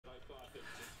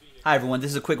Hi everyone, this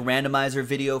is a quick randomizer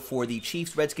video for the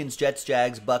Chiefs, Redskins, Jets,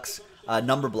 Jags, Bucks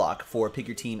number block for Pick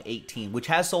Your Team 18, which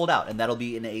has sold out, and that'll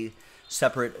be in a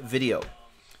separate video.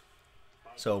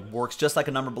 So works just like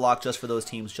a number block, just for those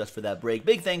teams, just for that break.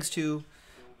 Big thanks to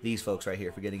these folks right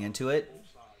here for getting into it.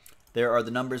 There are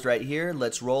the numbers right here.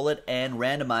 Let's roll it and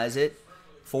randomize it.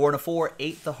 4 and a 4,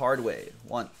 8 the hard way.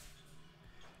 1,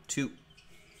 2,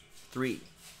 3,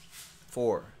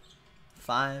 4,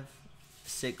 5,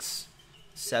 6,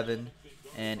 7,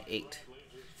 and 8.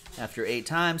 After 8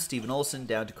 times, Stephen Olson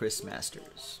down to Chris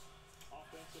Masters.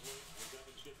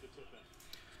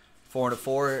 4 and a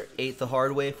 4, 8 the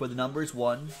hard way for the numbers.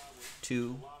 1,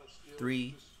 2,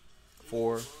 3,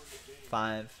 4,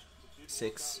 5,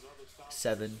 6,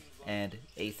 7, and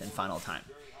 8th and final time.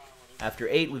 After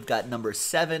 8, we've got number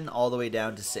 7 all the way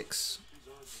down to 6.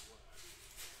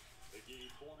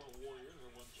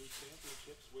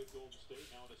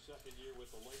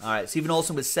 All right, Stephen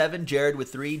Olson with 7, Jared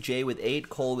with 3, Jay with 8,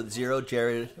 Cole with 0,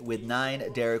 Jared with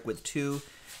 9, Derek with 2,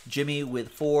 Jimmy with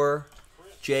 4,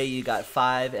 Jay, you got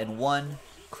 5 and 1,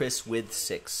 Chris with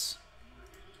 6.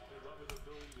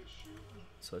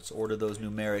 So let's order those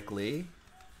numerically.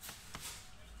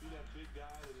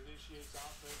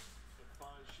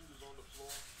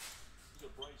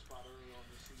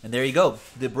 And there you go.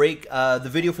 The break, the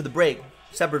video for the break,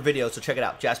 separate video, so check it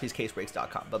out,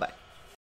 jaspyscasebreaks.com. Bye-bye.